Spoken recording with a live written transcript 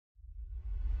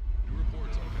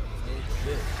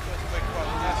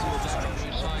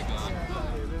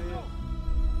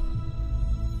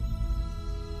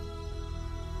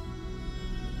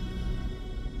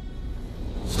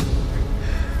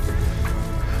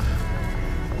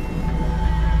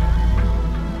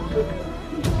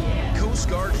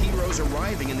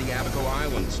living in the Abaco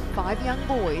Islands. 5 young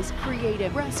boys create a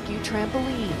rescue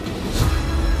trampoline.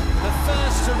 The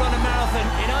first to run a marathon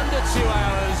in under 2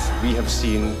 hours. We have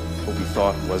seen what we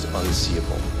thought was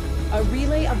unseeable. A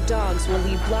relay of dogs will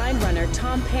lead blind runner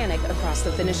Tom Panic across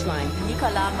the finish line.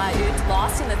 Nicolas Mahut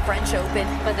lost in the French Open,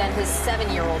 but then his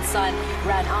 7-year-old son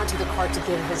ran onto the court to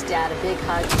give his dad a big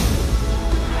hug.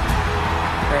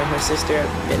 Her and her sister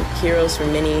have been heroes for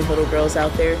many little girls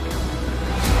out there.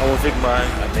 I want to thank my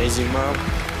amazing mom.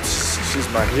 She's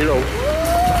my hero.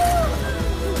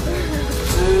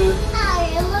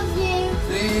 I love you.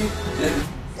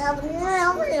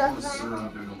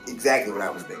 Exactly what I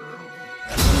was thinking.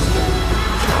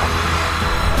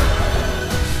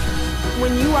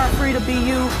 When you are free to be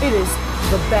you, it is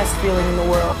the best feeling in the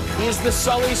world. He's the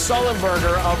Sully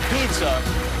Sullenberger of pizza.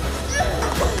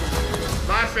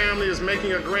 My family is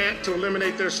making a grant to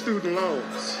eliminate their student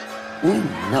loans. We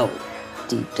know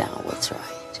deep down what's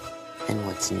right and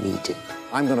what's needed.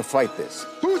 I'm gonna fight this.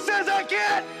 Who says I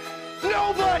can't?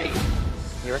 Nobody!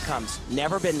 Here it comes.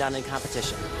 Never been done in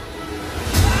competition.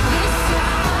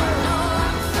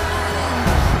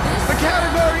 The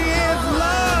category is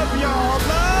love, y'all.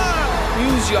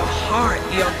 Love! Use your heart,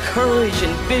 your courage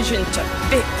and vision to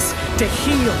fix, to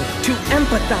heal, to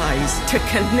empathize, to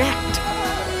connect.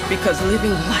 Because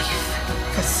living life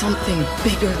for something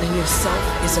bigger than yourself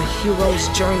is a hero's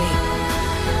journey.